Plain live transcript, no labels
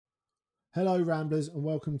Hello Ramblers, and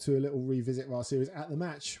welcome to a little revisit of our series At The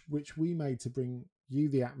Match, which we made to bring you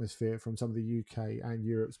the atmosphere from some of the UK and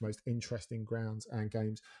Europe's most interesting grounds and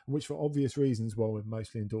games, which for obvious reasons, while we're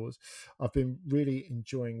mostly indoors, I've been really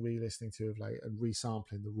enjoying re-listening to of late and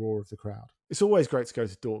re-sampling the roar of the crowd. It's always great to go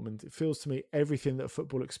to Dortmund. It feels to me everything that a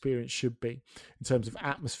football experience should be in terms of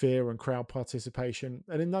atmosphere and crowd participation.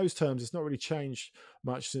 And in those terms, it's not really changed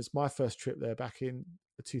much since my first trip there back in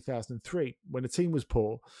 2003, when the team was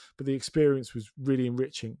poor, but the experience was really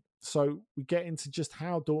enriching. So we get into just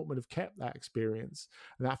how Dortmund have kept that experience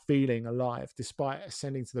and that feeling alive, despite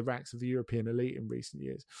ascending to the ranks of the European elite in recent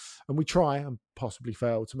years. And we try, and possibly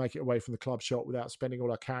fail, to make it away from the club shop without spending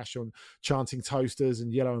all our cash on chanting toasters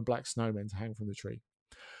and yellow and black snowmen to hang from the tree.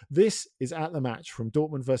 This is At The Match from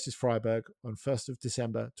Dortmund versus Freiburg on 1st of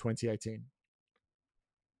December 2018.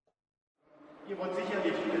 Ihr wollt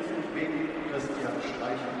sicherlich jetzt nicht beten, Christian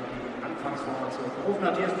Streicher die Anfangsformation gerufen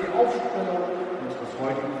hat. Hier ist die Aufstellung unseres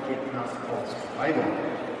heutigen Gegners aus Freiburg.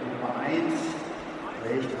 Die Nummer 1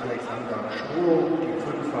 trägt Alexander Schroh, die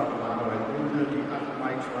 5 war Manuel Unde, die 8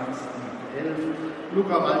 Mike Franz, die 11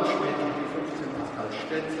 Luca Waldschmidt, die 15 Pascal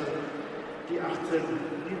Stetzel, die 18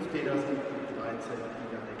 Nils Petersen, die 13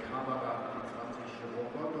 Janik Haberer, die 20 Jerome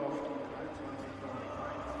Gotthoff, die 23 Dominik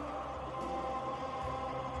Heinz.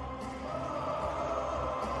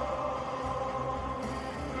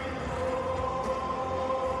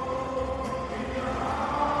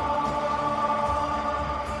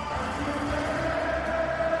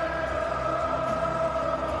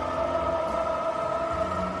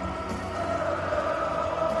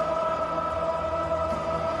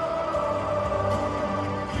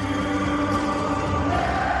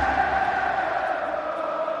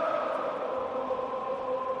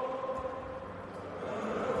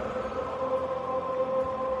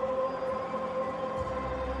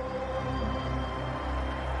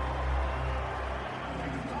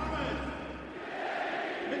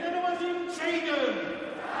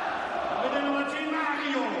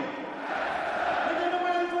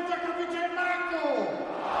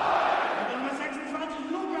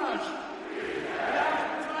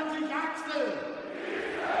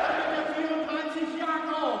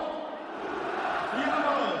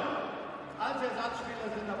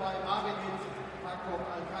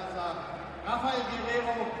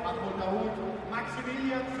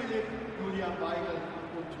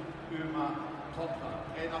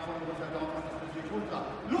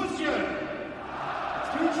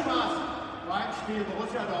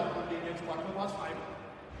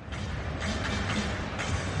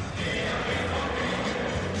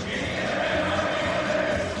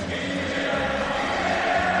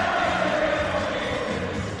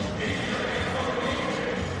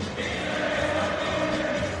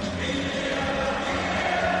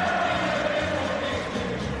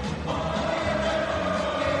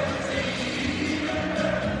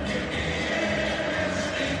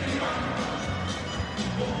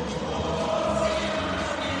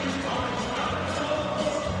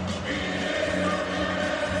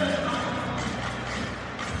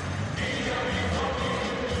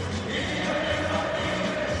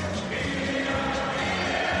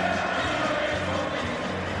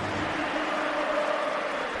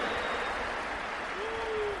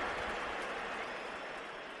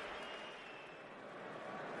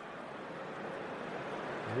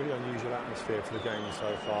 Really unusual atmosphere to the game so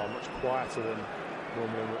far, much quieter than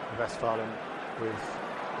normal in Westfalen, with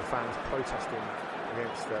the fans protesting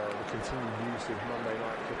against the continued use of Monday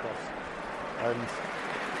night kickoffs. And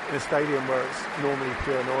in a stadium where it's normally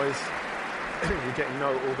pure noise, you're getting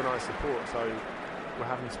no organised support, so we're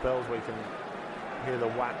having spells where you can hear the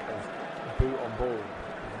whack of boot on ball.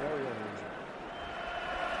 Very unusual.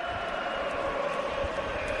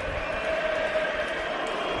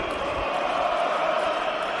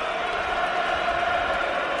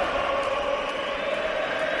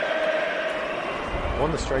 One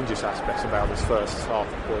of the strangest aspects about this first half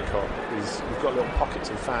of boycott is we've got little pockets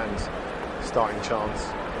of fans starting chants,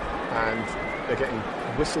 and they're getting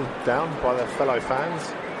whistled down by their fellow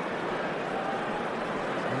fans.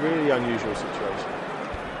 Really unusual situation.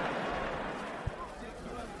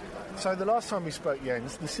 So the last time we spoke,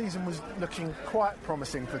 Jens, the season was looking quite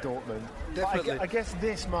promising for Dortmund. Definitely. I guess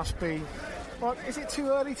this must be... Well, is it too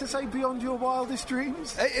early to say beyond your wildest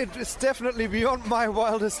dreams? It's definitely beyond my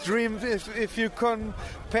wildest dreams. If you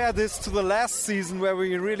compare this to the last season where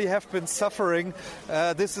we really have been suffering,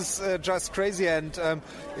 this is just crazy. And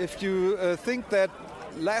if you think that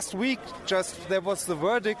last week there was the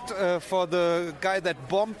verdict for the guy that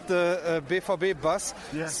bombed the BVB bus.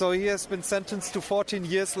 Yeah. So he has been sentenced to 14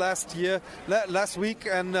 years last week,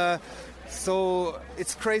 and So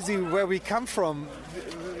it's crazy where we come from.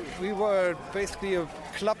 We were basically a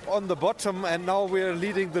club on the bottom, and now we're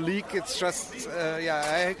leading the league. It's just,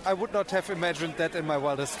 I would not have imagined that in my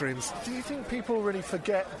wildest dreams. Do you think people really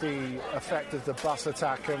forget the effect of the bus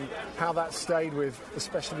attack and how that stayed with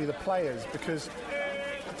especially the players? Because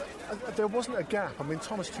there wasn't a gap. I mean,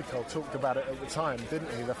 Thomas Tuchel talked about it at the time,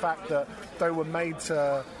 didn't he? The fact that they were made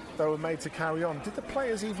to carry on. Did the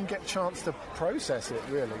players even get a chance to process it,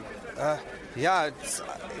 really?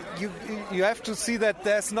 You have to see that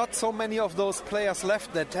there's not so many of those players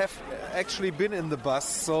left that have actually been in the bus.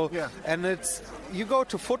 So, and you go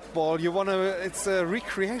to football, it's a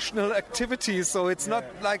recreational activity, so it's not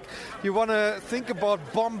like you want to think about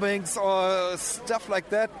bombings or stuff like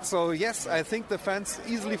that. So yes, I think the fans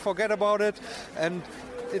easily forget about it, and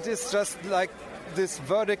it is just like this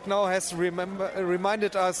verdict now has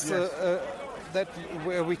reminded us that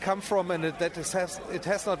where we come from, and it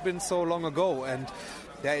has not been so long ago. And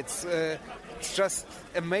it's just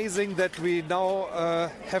amazing that we now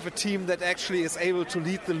have a team that actually is able to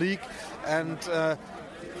lead the league. And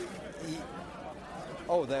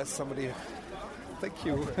there's somebody. Thank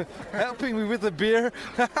you. Helping me with the beer.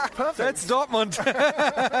 That's Dortmund.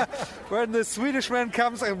 When the Swedish man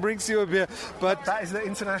comes and brings you a beer. But that is the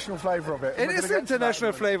international flavour of it. It is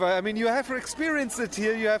international flavour. I mean, you have experienced it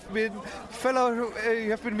here. You have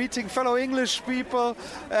been meeting fellow English people,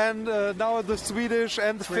 and now the Swedish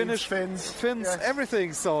and the Finns, yes.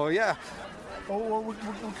 Everything. So yeah. Well,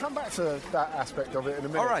 we'll come back to that aspect of it in a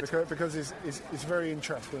minute. All right. because it's very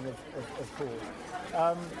interesting, of course.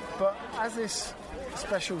 But as this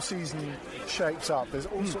special season shapes up, there's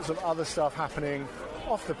all sorts of other stuff happening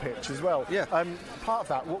off the pitch as well. Yeah. Part of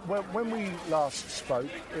that, when we last spoke,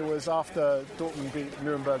 it was after Dortmund beat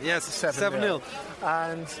Nuremberg 7-0.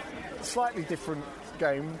 And slightly different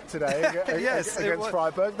game today against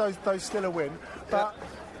Freiburg. Those still a win. But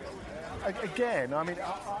again, I mean,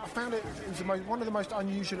 I found it was one of the most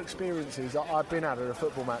unusual experiences that I've been at a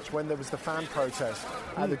football match when there was the fan protest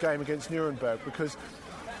at the game against Nuremberg, because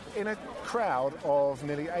in a crowd of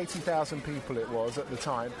nearly 80,000 people it was at the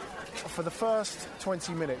time, for the first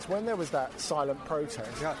 20 minutes, when there was that silent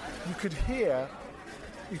protest, you could hear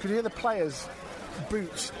the players'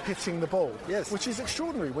 boots hitting the ball, which is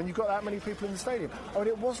extraordinary when you've got that many people in the stadium. I mean,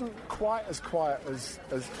 it wasn't quite as quiet as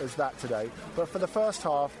that today, but for the first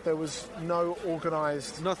half there was no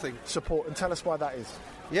organised support. And tell us why that is.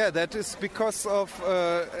 Yeah, that is because of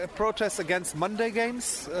a protest against Monday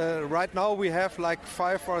games. Right now we have like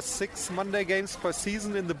 5 or 6 Monday games per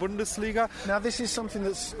season in the Bundesliga. Now this is something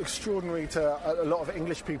that's extraordinary to a lot of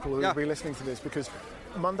English people who will be listening to this, because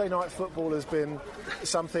Monday night football has been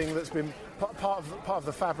something that's been part of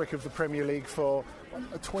the fabric of the Premier League for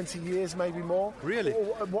 20 years, maybe more. Really?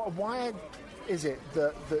 Why is it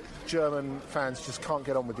that German fans just can't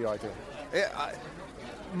get on with the idea?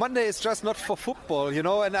 Monday is just not for football, you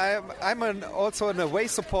know, and I'm also an away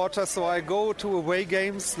supporter, so I go to away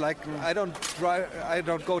games. Like I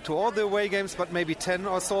don't go to all the away games, but maybe 10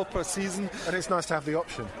 or so per season. And it's nice to have the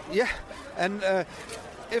option. Yeah, and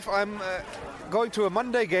if I'm going to a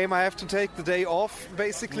Monday game, I have to take the day off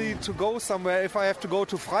basically to go somewhere. If I have to go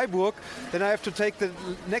to Freiburg, then I have to take the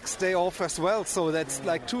next day off as well. So that's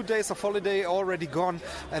like 2 days of holiday already gone.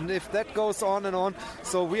 And if that goes on and on,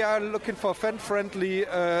 so we are looking for fan-friendly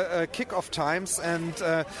kick-off times. And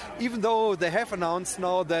even though they have announced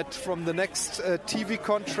now that from the next TV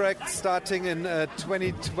contract starting in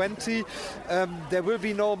 2020, there will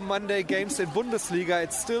be no Monday games in Bundesliga,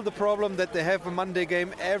 it's still the problem that they have a Monday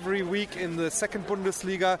game every week in the second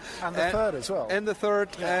Bundesliga. And the third as well. And the third.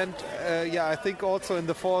 Yeah. And I think also in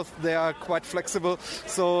the fourth they are quite flexible.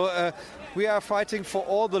 So we are fighting for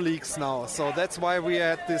all the leagues now. So that's why we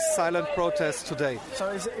had this silent protest today.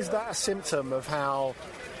 So is that a symptom of how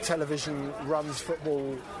television runs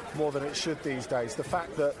football more than it should these days? The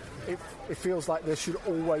fact that it feels like there should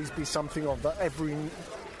always be something on, that every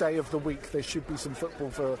day of the week there should be some football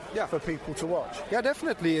for people to watch. Yeah,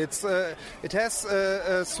 definitely. It has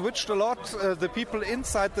switched a lot. The people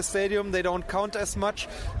inside the stadium, they don't count as much.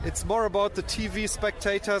 It's more about the TV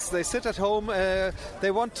spectators. They sit at home. They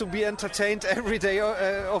want to be entertained every day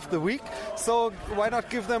of the week. So why not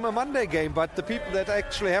give them a Monday game? But the people that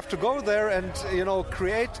actually have to go there and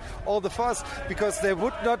create all the fuss, because there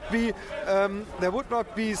would not be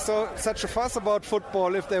such a fuss about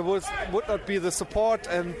football if there would not be the support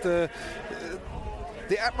and the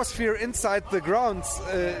atmosphere inside the grounds.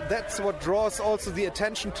 That's what draws also the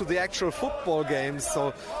attention to the actual football games.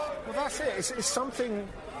 So, well, that's it. It's something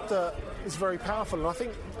that is very powerful, and I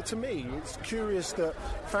think, to me, it's curious that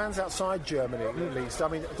fans outside Germany, at least, I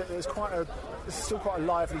mean, there's quite there's still quite a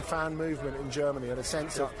lively fan movement in Germany and a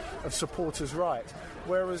sense of supporters' right.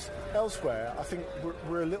 Whereas elsewhere, I think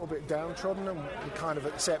we're a little bit downtrodden and we kind of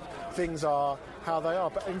accept things are how they are.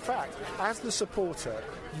 But in fact, as the supporter,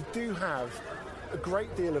 you do have a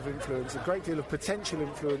great deal of influence, a great deal of potential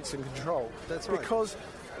influence and control. That's right. Because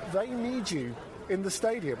they need you in the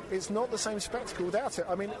stadium. It's not the same spectacle without it.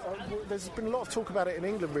 I mean, there's been a lot of talk about it in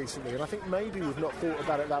England recently, and I think maybe we've not thought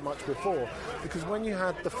about it that much before, because when you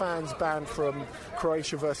had the fans banned from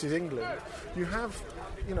Croatia versus England, you have,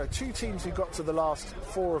 two teams who got to the last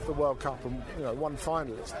 4 of the World Cup and, one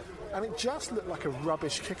finalist, and it just looked like a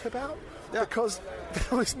rubbish kickabout. Yeah. Because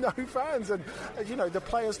there was no fans, and the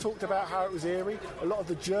players talked about how it was eerie. A lot of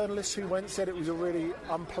the journalists who went said it was a really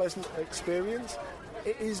unpleasant experience.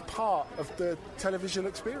 It is part of the television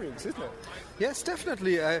experience, isn't it? Yes,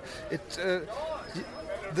 definitely.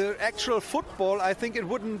 The actual football, I think it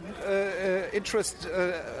wouldn't interest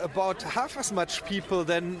about half as much people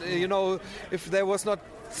than, if there was not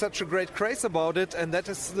such a great craze about it, and that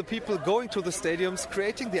is the people going to the stadiums,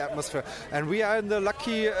 creating the atmosphere. And we are in the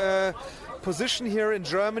lucky position here in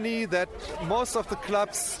Germany that most of the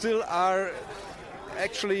clubs still are.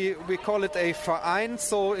 Actually, we call it a Verein,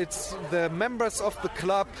 so it's the members of the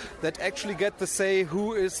club that actually get to say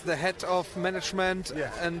who is the head of management,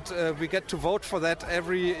 and we get to vote for that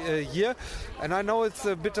every year. And I know it's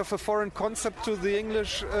a bit of a foreign concept to the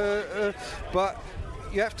English, but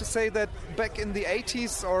you have to say that back in the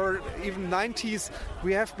 80s or even 90s,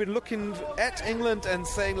 we have been looking at England and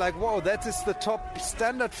saying like, wow, that is the top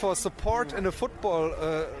standard for support in a football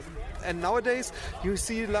and nowadays you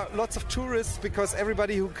see lots of tourists, because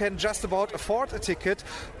everybody who can just about afford a ticket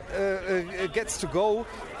gets to go.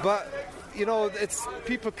 But it's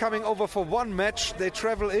people coming over for one match. They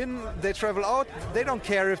travel in, they travel out. They don't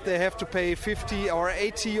care if they have to pay 50 or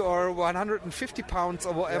 80 or 150 pounds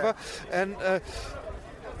or whatever. Yeah. And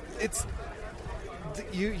it's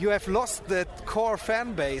you have lost that core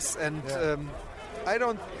fan base, and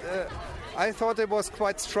I thought it was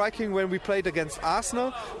quite striking when we played against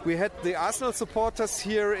Arsenal. We had the Arsenal supporters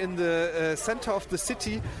here in the center of the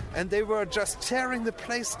city, and they were just tearing the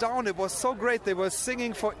place down. It was so great. They were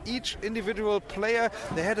singing for each individual player.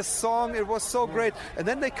 They had a song. It was so great. And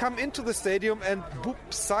then they come into the stadium and boop,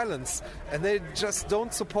 silence. And they just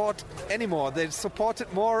don't support anymore. They support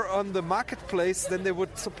it more on the marketplace than they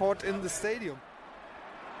would support in the stadium.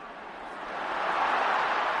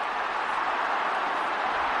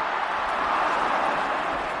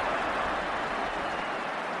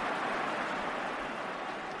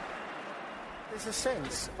 There's a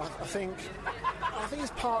sense, I think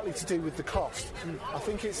it's partly to do with the cost. I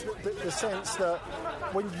think it's the sense that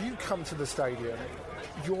when you come to the stadium,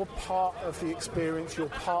 you're part of the experience, you're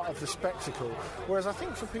part of the spectacle. Whereas I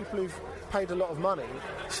think for people who've paid a lot of money,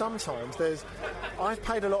 sometimes I've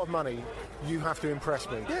paid a lot of money, you have to impress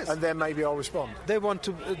me, yes, and then maybe I'll respond. They want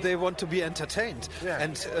to be entertained. Yeah.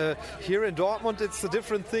 And here in Dortmund it's a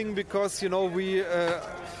different thing, because we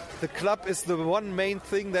the club is the one main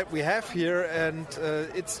thing that we have here, and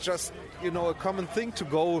it's just a common thing to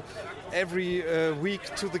go every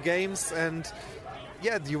week to the games, and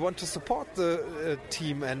you want to support the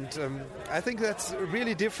team, and I think that's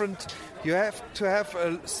really different. You have to have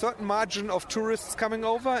a certain margin of tourists coming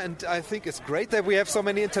over, and I think it's great that we have so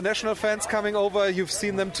many international fans coming over. You've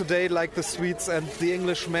seen them today, like the Swedes and the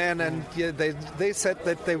Englishmen, and they said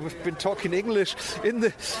that they've been talking English in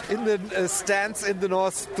the stands in the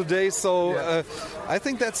north today. So I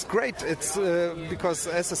think that's great. It's because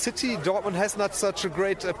as a city, Dortmund has not such a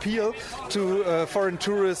great appeal to foreign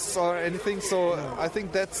tourists or anything. So I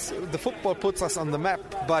think that's the football puts us on the map.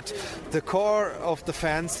 But the core of the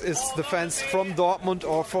fans is the fans from Dortmund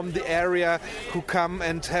or from the area who come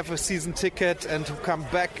and have a season ticket and who come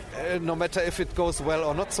back no matter if it goes well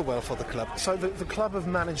or not so well for the club. So the club have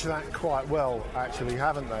managed that quite well, actually,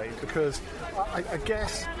 haven't they? Because I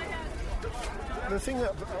guess the thing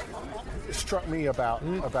that struck me about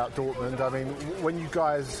Dortmund, I mean, when you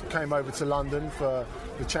guys came over to London for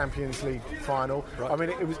the Champions League final, right, I mean,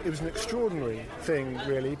 it was an extraordinary thing,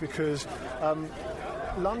 really, because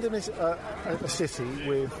London is a city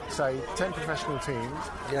with, say, 10 professional teams,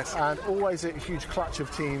 yes, and always a huge clutch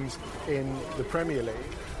of teams in the Premier League.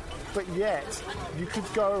 But yet, you could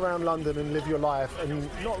go around London and live your life and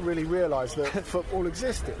not really realise that football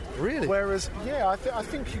existed. Really? Whereas, I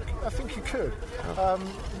think you could.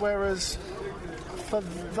 Whereas, for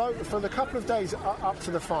the couple of days up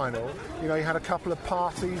to the final, you had a couple of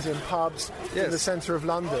parties in pubs, yes, in the centre of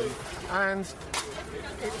London, and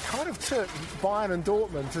it kind of took Bayern and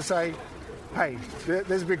Dortmund to say, hey,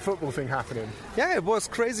 there's a big football thing happening. Yeah, it was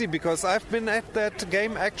crazy because I've been at that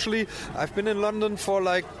game actually. I've been in London for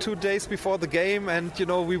like 2 days before the game, and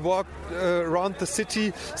we walked around the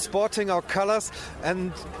city sporting our colours,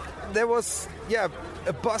 and there was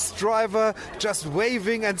a bus driver just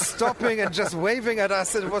waving and stopping and just waving at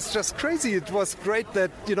us. It was just crazy. It was great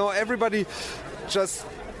that everybody just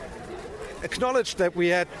acknowledged that we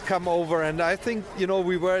had come over, and I think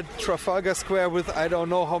we were at Trafalgar Square with I don't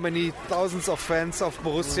know how many thousands of fans of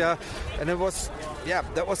Borussia, and it was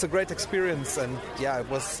that was a great experience, and it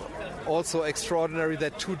was also extraordinary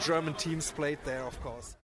that 2 German teams played there, of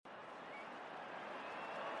course.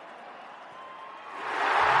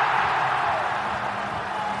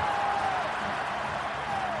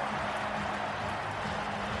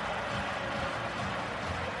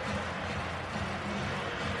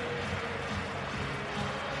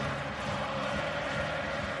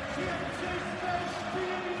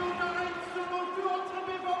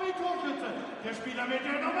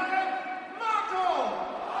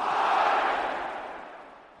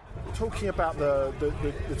 Talking about the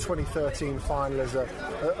 2013 final as a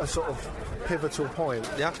sort of pivotal point.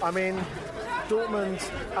 Yeah. I mean, Dortmund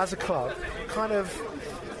as a club kind of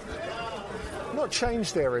not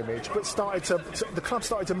changed their image, but the club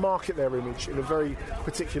started to market their image in a very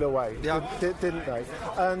particular way. Yeah. Didn't they?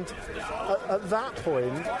 And at that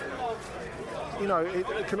point,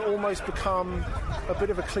 it can almost become a bit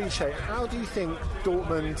of a cliche. How do you think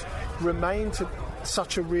Dortmund remained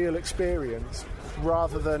such a real experience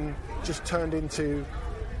rather than just turned into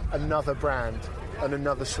another brand and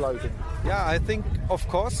another slogan? Yeah, I think, of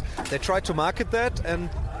course, they tried to market that, and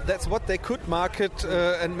that's what they could market,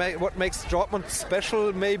 and what makes Dortmund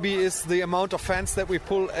special maybe is the amount of fans that we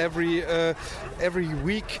pull every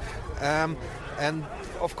week. And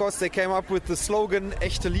of course, they came up with the slogan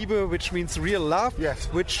 "Echte Liebe," which means real love. Yes.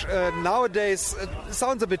 Which nowadays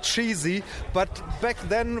sounds a bit cheesy, but back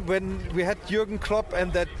then, when we had Jürgen Klopp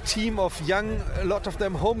and that team of young, a lot of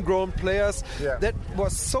them homegrown players, that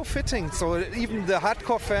was so fitting. So even the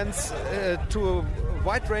hardcore fans to a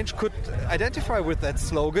wide range could identify with that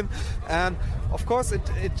slogan. And of course, it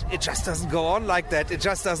just doesn't go on like that. It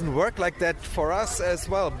just doesn't work like that for us as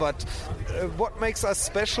well. But what makes us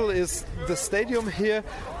special is the stadium here,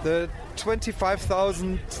 the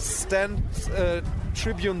 25,000 stand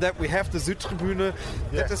tribune that we have, the Südtribüne.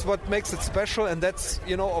 Yeah. That is what makes it special, and that's,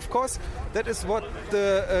 of course, that is what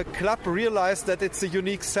the club realized, that it's a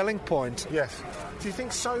unique selling point. Yes. Do you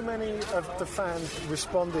think so many of the fans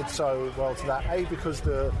responded so well to that? A, because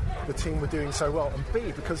the team were doing so well, and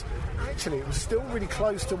B, because actually it was still really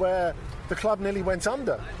close to where the club nearly went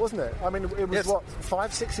under, wasn't it? I mean, it was,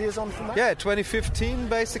 5-6 years on from that? Yeah, 2015,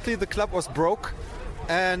 basically, the club was broke.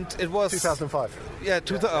 And it was 2005. Yeah,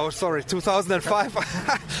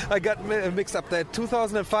 2005. I got mixed up there.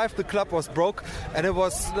 2005, the club was broke, and it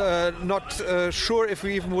was not sure if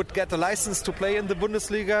we even would get a license to play in the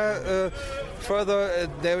Bundesliga. Further,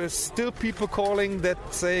 there were still people calling that,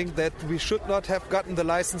 saying that we should not have gotten the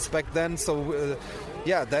license back then. So,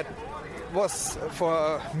 that was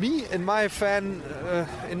for me in my time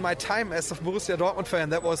as a Borussia Dortmund fan,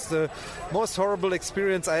 that was the most horrible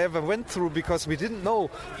experience I ever went through, because we didn't know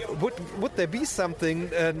would there be something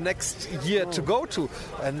next year to go to,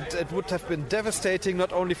 and it would have been devastating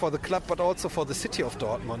not only for the club but also for the city of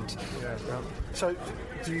Dortmund. So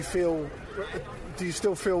do you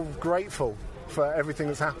still feel grateful for everything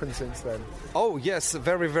that's happened since then? Oh yes,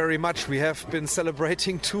 very, very much. We have been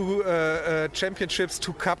celebrating 2 championships,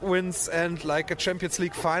 2 cup wins, and like a Champions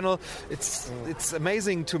League final. It's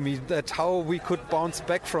amazing to me that how we could bounce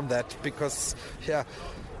back from that, because there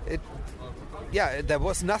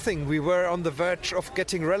was nothing. We were on the verge of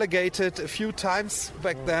getting relegated a few times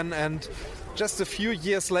back then, and just a few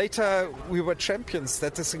years later we were champions.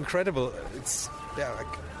 That is incredible.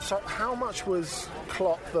 So how much was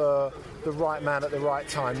Klopp the right man at the right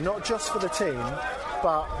time, not just for the team,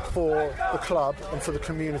 but for the club and for the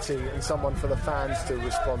community, and someone for the fans to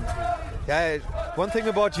respond to? Yeah, one thing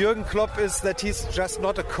about Jürgen Klopp is that he's just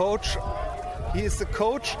not a coach. He is the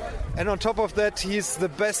coach, and on top of that, he's the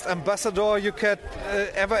best ambassador you could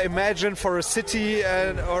ever imagine for a city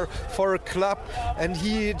or for a club, and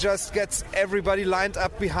he just gets everybody lined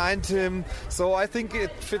up behind him. So I think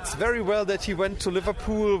it fits very well that he went to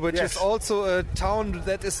Liverpool, which is also a town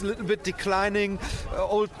that is a little bit declining,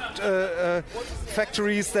 old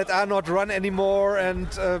factories that are not run anymore, and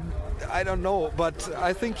I don't know, but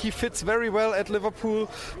I think he fits very well at Liverpool,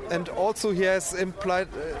 and also he has implied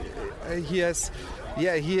he has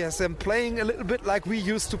them playing a little bit like we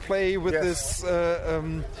used to play with this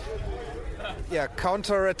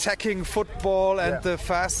counter-attacking football and the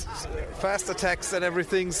fast attacks and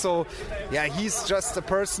everything. So, he's just a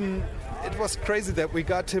person. It was crazy that we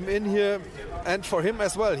got him in here. And for him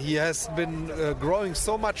as well, he has been growing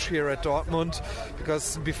so much here at Dortmund,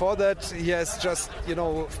 because before that he has just,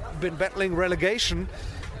 been battling relegation,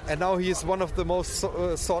 and now he is one of the most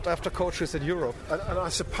sought-after coaches in Europe. And I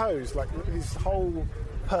suppose, like, his whole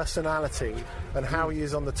personality and how he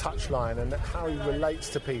is on the touchline and how he relates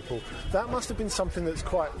to people, that must have been something that's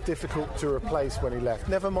quite difficult to replace when he left.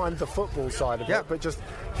 Never mind the football side of it, but just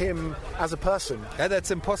him as a person. Yeah, that's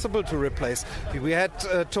impossible to replace. We had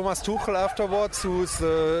Thomas Tuchel afterwards, who's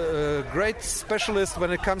a great specialist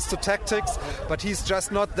when it comes to tactics, but he's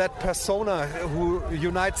just not that persona who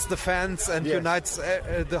unites the fans and unites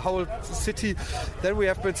the whole city. Then we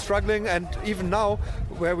have been struggling, and even now,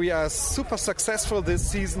 where we are super successful this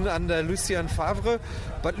season under Lucien Favre,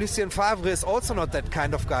 but Lucien Favre is also not that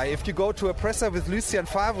kind of guy. If you go to a presser with Lucien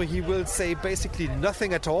Favre, he will say basically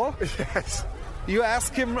nothing at all. Yes. You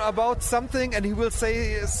ask him about something and he will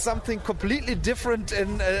say something completely different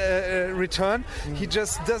in return. He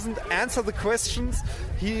just doesn't answer the questions.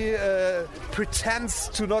 He pretends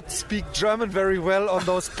to not speak German very well on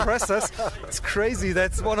those pressers. It's crazy.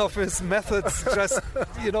 That's one of his methods, just,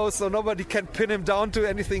 so nobody can pin him down to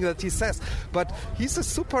anything that he says. But he's a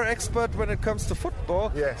super expert when it comes to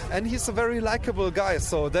football. Yes. And he's a very likable guy.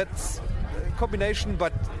 So that's a combination.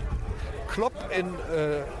 But Klopp in...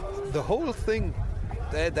 the whole thing,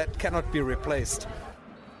 that cannot be replaced.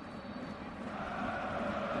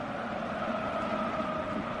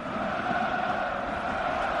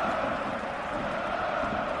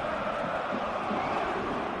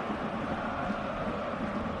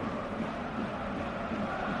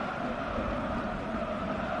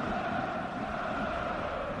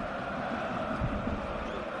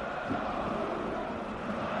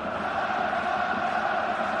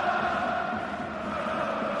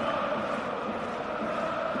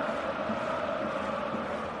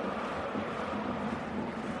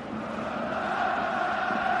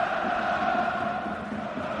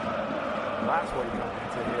 That's what you come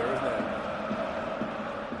into here, isn't it?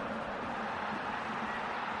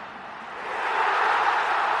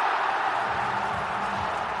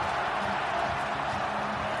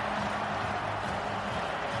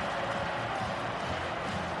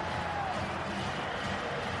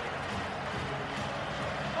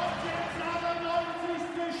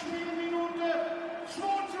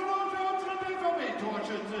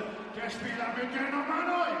 Der Spieler mit der Nummer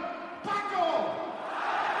 9, Paco!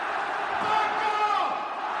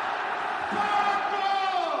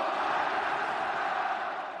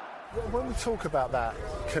 When we talk about that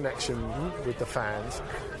connection with the fans,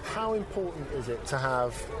 how important is it to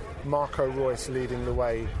have Marco Reus leading the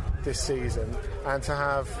way this season and to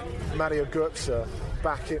have Mario Götze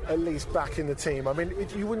at least back in the team? I mean,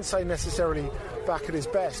 you wouldn't say necessarily back at his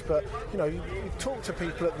best, but you talk to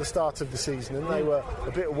people at the start of the season and they were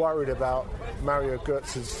a bit worried about Mario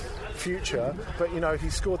Götze's future, but he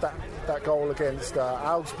scored that goal against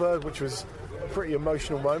Augsburg, which was a pretty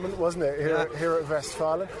emotional moment, wasn't it, here at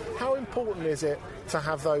Westfalen? How important is it to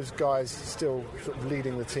have those guys still sort of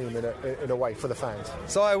leading the team in a way for the fans?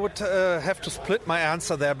 So I would have to split my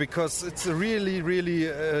answer there, because it's a really,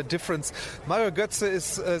 really difference. Mario Götze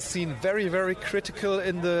is seen very, very critical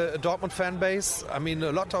in the Dortmund fan base. I mean,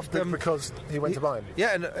 a lot of them... Because he went to Bayern?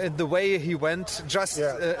 Yeah, and the way he went, just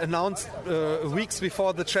announced weeks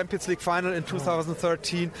before the Champions League final in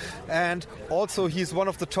 2013. And also he's one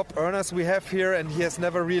of the top earners we have here, and he has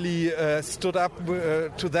never really stood up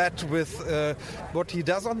to that with what he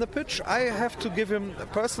does on the pitch. I have to give him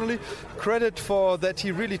personally credit for that.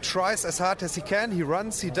 He really tries as hard as he can. He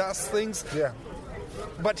runs, he does things. Yeah.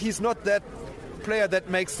 But he's not that player that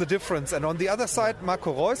makes the difference. And on the other side,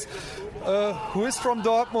 Marco Reus, who is from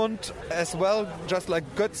Dortmund as well, just like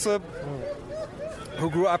Götze, who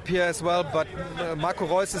grew up here as well, but Marco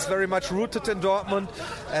Reus is very much rooted in Dortmund,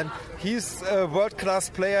 and he's a world-class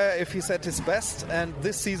player if he's at his best, and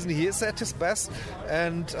this season he is at his best.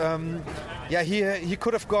 And he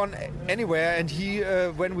could have gone anywhere, and he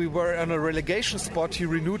when we were on a relegation spot, he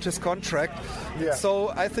renewed his contract. So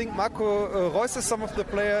I think Marco Reus is one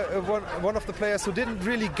of the players who didn't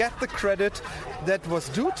really get the credit that was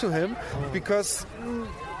due to him, because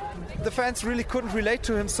the fans really couldn't relate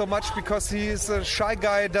to him so much, because he's a shy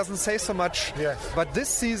guy, doesn't say so much. Yes. But this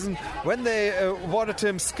season, when they awarded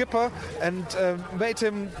him skipper and made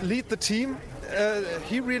him lead the team,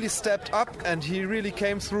 he really stepped up and he really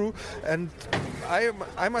came through. And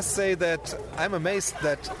I must say that I'm amazed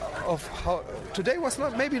of today was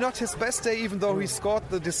maybe not his best day, even though he scored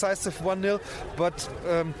the decisive 1-0. But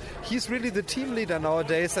he's really the team leader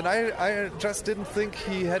nowadays, and I just didn't think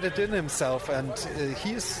he had it in himself. And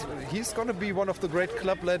he's going to be one of the great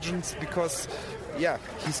club legends because,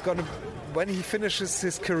 he's going to. When he finishes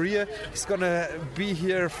his career, he's going to be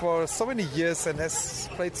here for so many years and has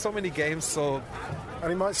played so many games. And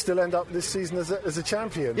he might still end up this season as a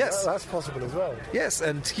champion. Yes. That's possible as well. Yes,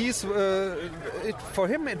 and he's for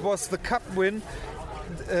him it was the cup win.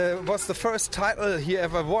 Was the first title he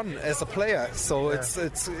ever won as a player. So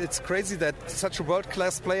it's crazy that such a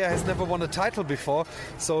world-class player has never won a title before.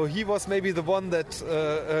 So he was maybe the one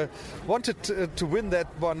that wanted to win that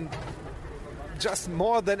one just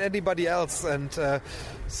more than anybody else, and I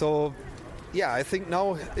think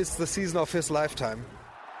now is the season of his lifetime.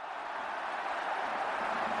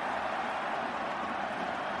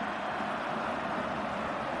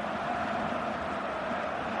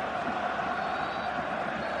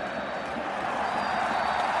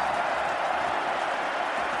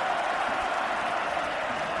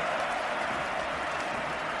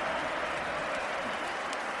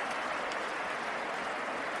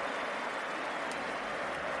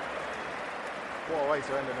 What a way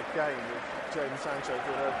to end in a game with Jadon Sancho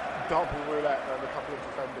doing a double roulette and a couple of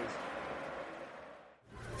defenders.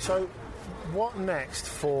 So, what next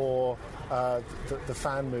for the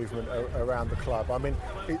fan movement around the club? I mean,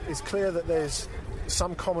 it's clear that there's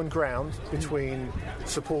some common ground between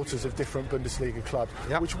supporters of different Bundesliga clubs,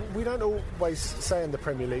 which we don't always say in the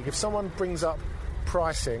Premier League. If someone brings up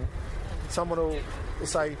pricing, someone will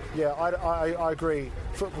say, I agree,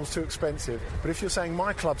 football's too expensive. But if you're saying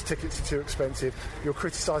my club's tickets are too expensive, you're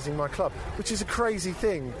criticising my club, which is a crazy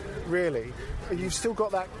thing, really. You've still got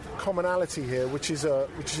that commonality here, which is a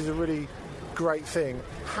really great thing.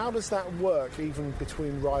 How does that work, even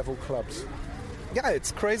between rival clubs? Yeah,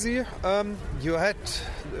 it's crazy.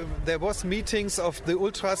 There was meetings of the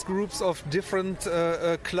ultras groups of different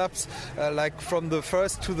clubs, like from the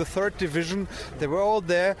first to the third division. They were all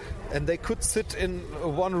there, and they could sit in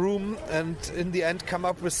one room and in the end come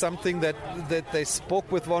up with something that they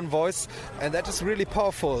spoke with one voice, and that is really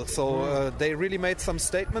powerful. So they really made some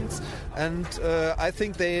statements, and I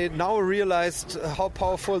think they now realized how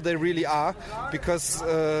powerful they really are, because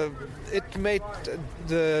it made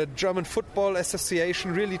the German Football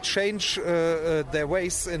Association really change their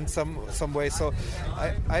ways in some way. So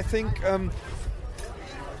I think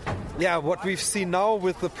what we've seen now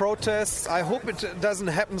with the protests, I hope it doesn't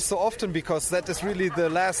happen so often, because that is really the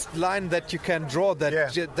last line that you can draw,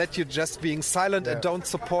 that you're just being silent and don't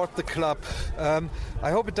support the club. I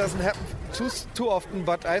hope it doesn't happen too often,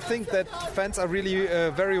 but I think that fans are really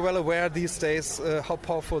very well aware these days how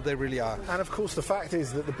powerful they really are. And of course the fact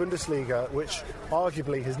is that the Bundesliga, which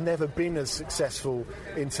arguably has never been as successful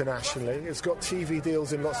internationally, it's got TV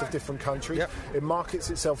deals in lots of different countries, it markets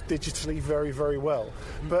itself digitally very, very well,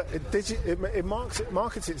 but it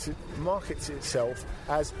markets itself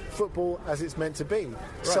as football as it's meant to be. Right.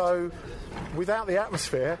 So without the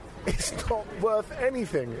atmosphere, it's not worth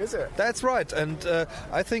anything, is it? That's right, and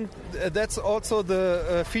I think that's also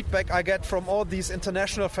the feedback I get from all these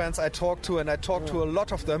international fans I talk to, and I talk to a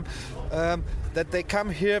lot of them, that they come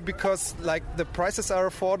here because the prices are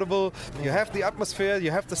affordable, you have the atmosphere,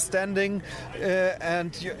 you have the standing,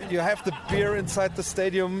 and you have the beer inside the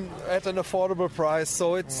stadium at an affordable price.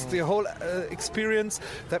 So it's the whole experience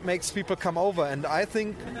that makes people come over, and I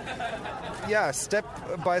think step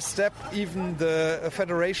by step even the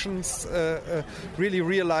federations really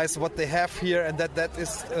realize what they have here, and that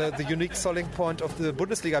is the unique selling point of the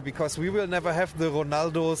Bundesliga, because we will never have the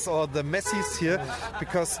Ronaldos or the Messis here,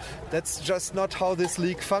 because that's just not how this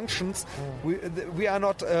league functions. We are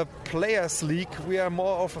not a players' league, we are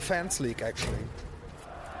more of a fans' league, actually.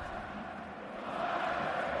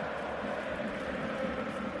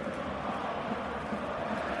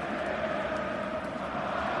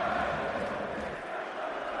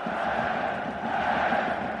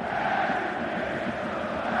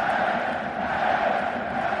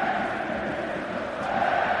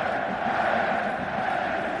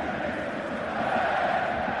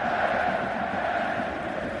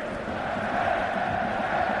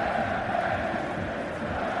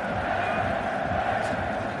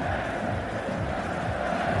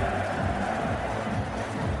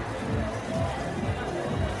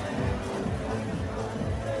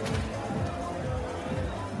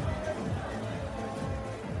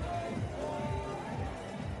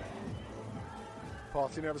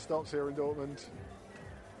 Party never stops here in Dortmund.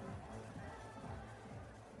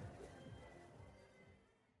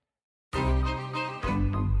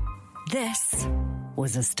 This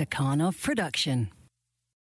was a Stakhanov production.